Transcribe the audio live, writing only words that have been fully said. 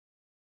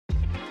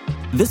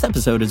This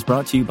episode is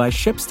brought to you by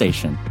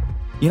ShipStation.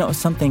 You know,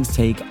 some things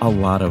take a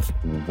lot of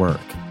work,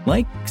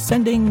 like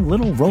sending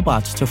little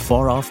robots to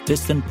far-off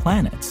distant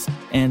planets.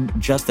 And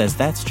just as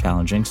that's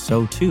challenging,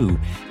 so too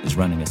is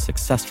running a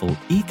successful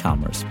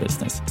e-commerce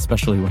business,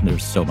 especially when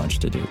there's so much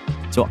to do.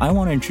 So I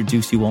want to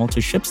introduce you all to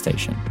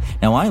ShipStation.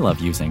 Now, I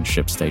love using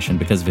ShipStation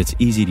because of its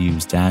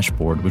easy-to-use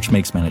dashboard, which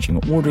makes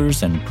managing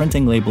orders and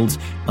printing labels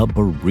a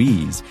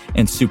breeze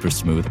and super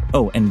smooth.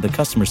 Oh, and the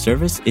customer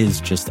service is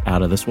just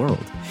out of this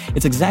world.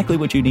 It's exactly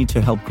what you need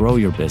to help grow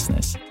your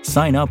business.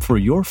 Sign up for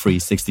your free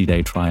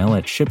 60-day trial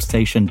at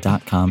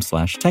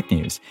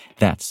shipstation.com/technews.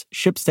 That's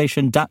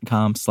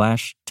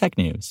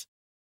shipstation.com/technews.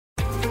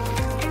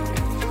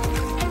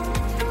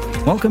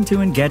 Welcome to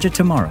Engadget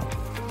Tomorrow.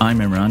 I'm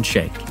Imran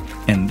Sheikh,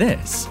 and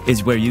this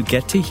is where you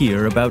get to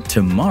hear about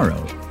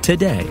tomorrow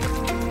today.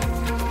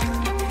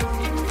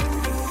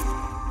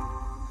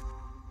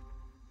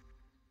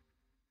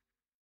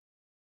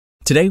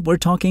 Today, we're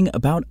talking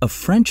about a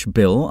French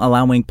bill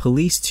allowing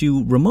police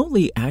to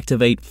remotely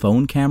activate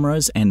phone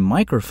cameras and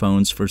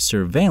microphones for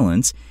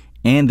surveillance,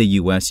 and the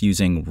U.S.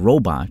 using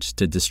robots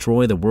to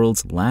destroy the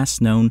world's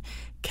last known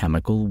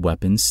chemical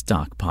weapons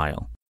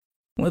stockpile.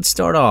 Let's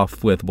start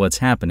off with what's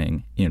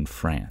happening in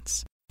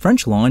France.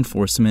 French law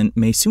enforcement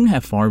may soon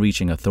have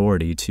far-reaching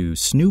authority to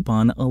snoop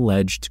on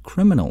alleged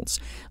criminals.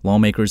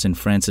 Lawmakers in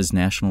France's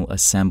National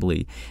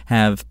Assembly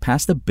have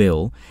passed a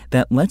bill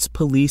that lets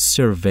police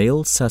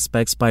surveil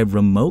suspects by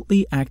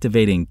remotely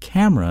activating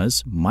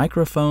cameras,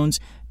 microphones,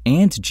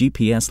 and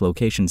GPS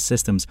location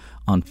systems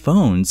on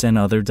phones and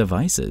other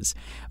devices.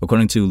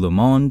 According to Le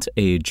Monde,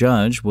 a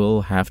judge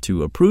will have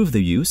to approve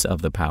the use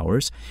of the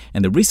powers,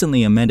 and the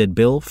recently amended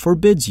bill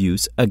forbids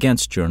use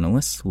against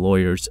journalists,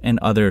 lawyers, and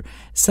other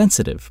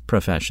sensitive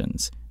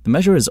professions. The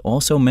measure is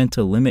also meant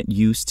to limit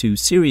use to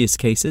serious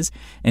cases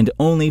and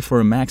only for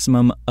a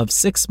maximum of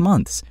 6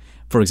 months.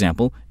 For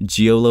example,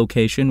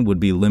 geolocation would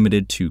be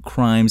limited to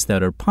crimes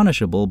that are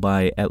punishable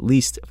by at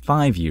least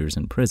 5 years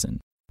in prison.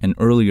 An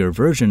earlier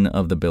version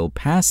of the bill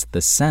passed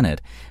the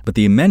Senate, but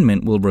the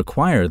amendment will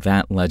require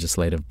that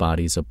legislative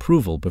body's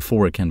approval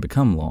before it can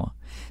become law.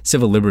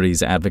 Civil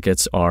liberties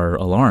advocates are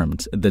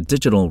alarmed. The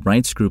digital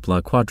rights group La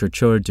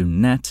Quadrature du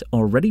Net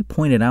already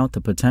pointed out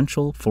the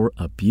potential for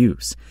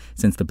abuse.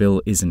 Since the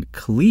bill isn't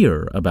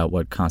clear about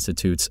what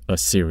constitutes a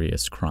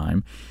serious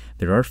crime,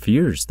 there are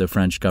fears the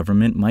French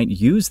government might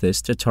use this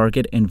to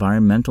target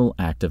environmental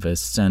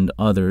activists and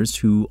others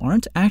who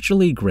aren't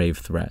actually grave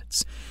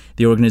threats.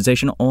 The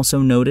organization also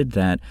noted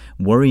that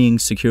worrying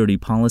security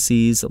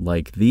policies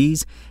like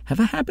these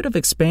have a habit of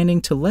expanding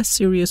to less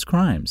serious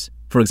crimes.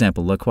 For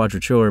example, La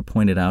Quadrature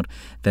pointed out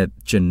that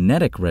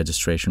genetic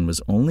registration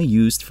was only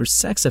used for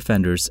sex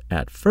offenders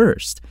at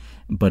first,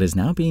 but is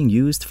now being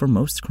used for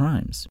most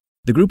crimes.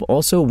 The group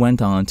also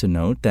went on to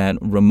note that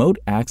remote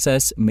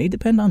access may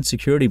depend on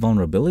security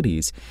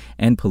vulnerabilities,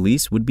 and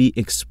police would be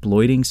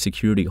exploiting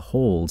security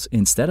holes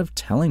instead of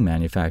telling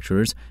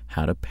manufacturers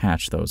how to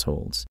patch those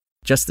holes.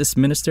 Justice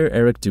Minister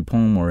Éric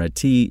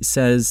Dupond-Moretti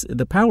says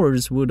the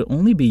powers would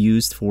only be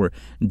used for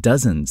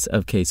dozens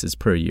of cases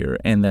per year,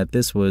 and that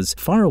this was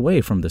far away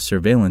from the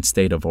surveillance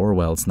state of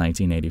Orwell's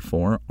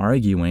 1984,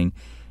 arguing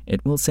it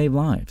will save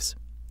lives.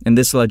 And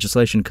this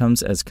legislation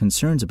comes as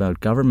concerns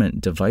about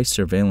government device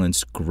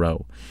surveillance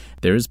grow.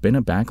 There's been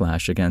a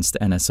backlash against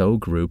NSO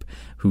Group,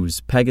 whose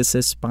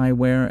Pegasus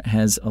spyware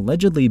has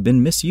allegedly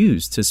been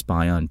misused to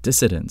spy on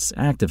dissidents,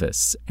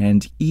 activists,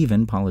 and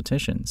even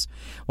politicians.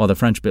 While the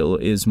French bill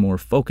is more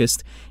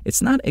focused,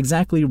 it's not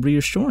exactly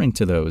reassuring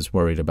to those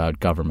worried about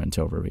government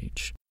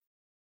overreach.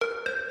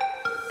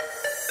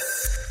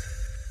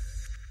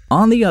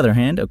 On the other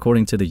hand,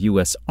 according to the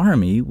U.S.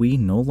 Army, we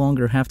no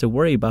longer have to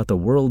worry about the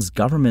world's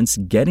governments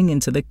getting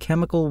into the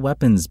chemical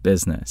weapons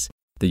business.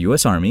 The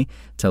U.S. Army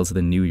tells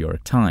the New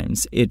York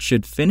Times it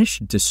should finish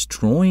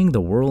destroying the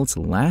world's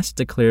last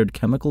declared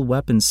chemical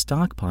weapons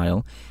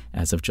stockpile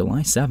as of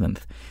July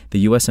 7th. The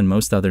U.S. and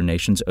most other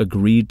nations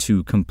agreed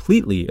to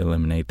completely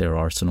eliminate their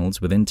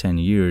arsenals within 10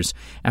 years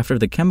after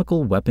the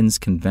Chemical Weapons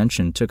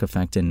Convention took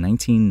effect in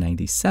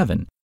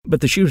 1997.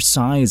 But the sheer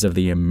size of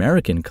the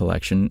American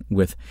collection,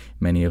 with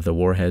many of the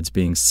warheads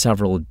being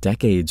several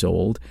decades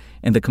old,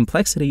 and the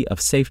complexity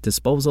of safe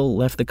disposal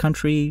left the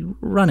country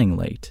running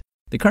late.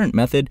 The current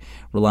method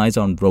relies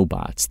on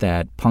robots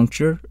that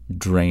puncture,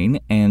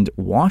 drain, and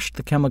wash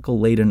the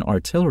chemical-laden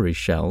artillery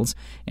shells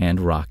and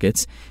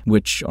rockets,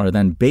 which are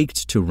then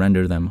baked to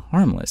render them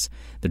harmless.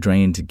 The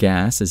drained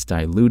gas is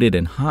diluted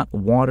in hot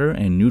water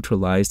and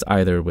neutralized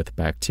either with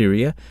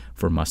bacteria,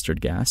 for mustard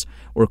gas,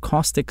 or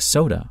caustic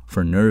soda,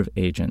 for nerve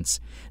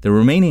agents. The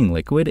remaining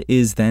liquid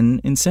is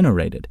then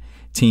incinerated.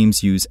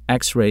 Teams use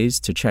X-rays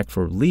to check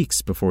for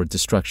leaks before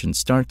destruction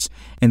starts,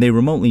 and they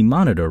remotely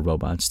monitor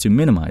robots to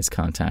minimize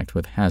contact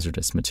with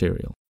hazardous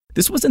material.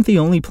 This wasn't the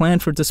only plan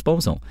for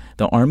disposal.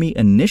 The Army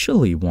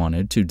initially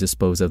wanted to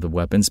dispose of the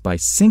weapons by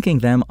sinking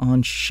them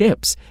on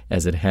ships,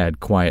 as it had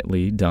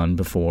quietly done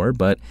before,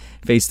 but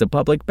faced a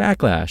public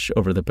backlash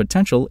over the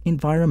potential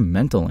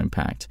environmental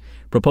impact.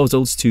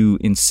 Proposals to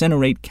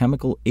incinerate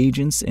chemical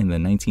agents in the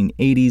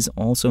 1980s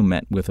also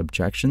met with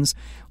objections,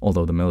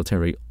 although the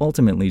military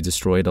ultimately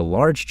destroyed a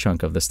large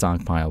chunk of the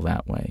stockpile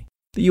that way.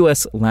 The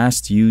U.S.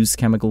 last used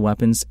chemical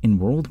weapons in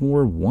World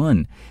War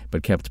I,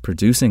 but kept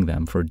producing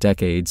them for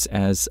decades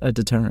as a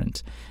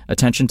deterrent.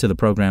 Attention to the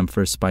program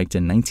first spiked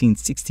in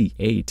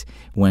 1968,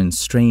 when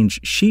strange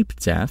sheep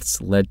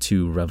deaths led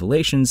to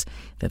revelations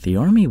that the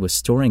Army was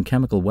storing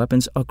chemical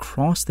weapons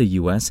across the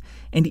U.S.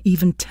 and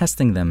even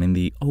testing them in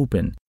the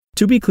open.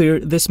 To be clear,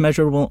 this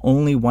measure will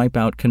only wipe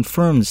out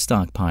confirmed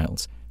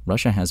stockpiles.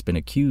 Russia has been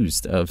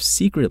accused of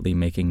secretly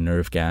making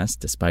nerve gas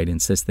despite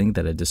insisting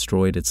that it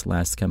destroyed its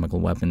last chemical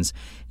weapons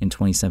in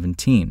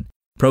 2017.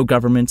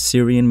 Pro-government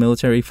Syrian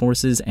military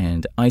forces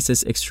and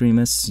ISIS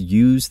extremists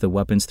used the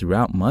weapons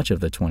throughout much of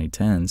the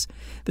 2010s.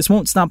 This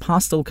won't stop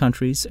hostile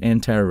countries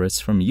and terrorists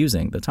from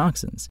using the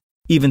toxins.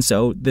 Even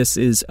so, this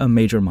is a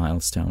major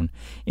milestone.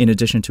 In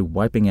addition to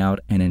wiping out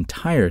an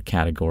entire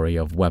category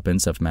of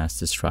weapons of mass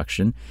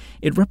destruction,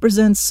 it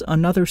represents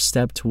another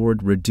step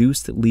toward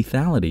reduced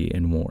lethality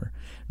in war.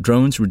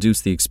 Drones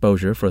reduce the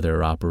exposure for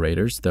their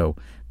operators, though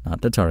not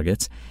the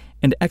targets,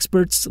 and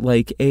experts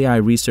like AI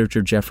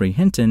researcher Geoffrey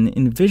Hinton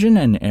envision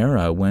an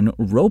era when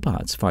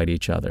robots fight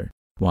each other.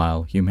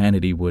 While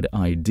humanity would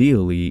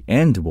ideally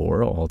end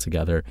war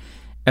altogether,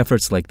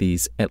 efforts like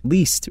these at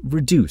least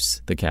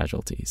reduce the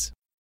casualties.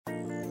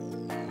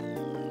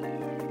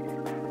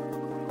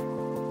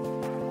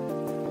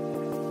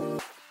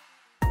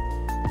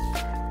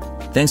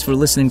 Thanks for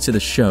listening to the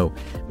show.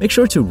 Make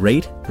sure to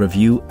rate,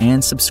 review,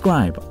 and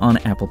subscribe on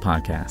Apple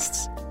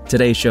Podcasts.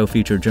 Today's show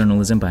featured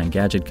journalism by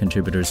Engadget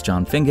contributors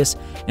John Fingus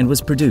and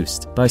was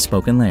produced by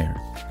Spoken Layer.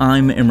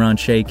 I'm Imran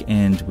Sheikh,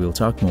 and we'll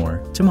talk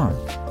more tomorrow.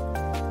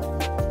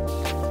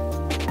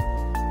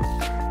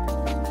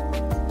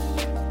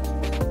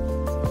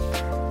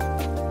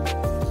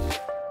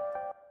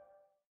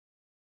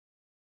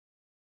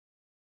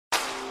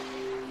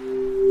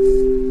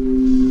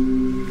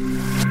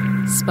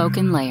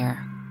 Spoken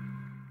Layer.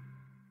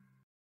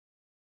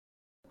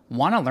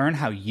 Want to learn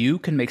how you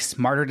can make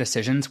smarter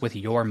decisions with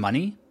your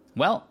money?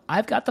 Well,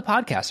 I've got the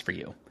podcast for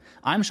you.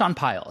 I'm Sean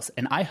Piles,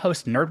 and I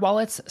host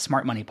NerdWallet's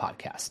Smart Money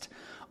Podcast.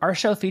 Our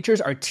show features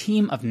our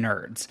team of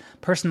nerds,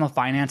 personal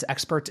finance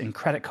experts in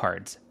credit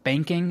cards,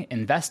 banking,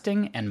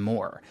 investing, and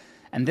more.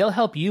 And they'll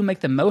help you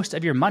make the most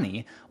of your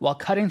money while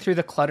cutting through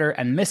the clutter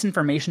and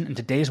misinformation in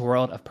today's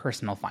world of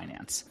personal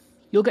finance.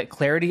 You'll get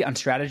clarity on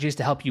strategies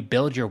to help you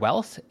build your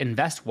wealth,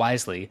 invest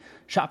wisely,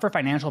 shop for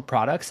financial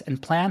products,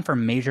 and plan for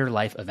major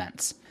life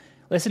events.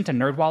 Listen to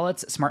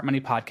NerdWallet's Smart Money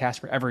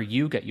Podcast wherever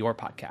you get your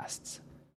podcasts.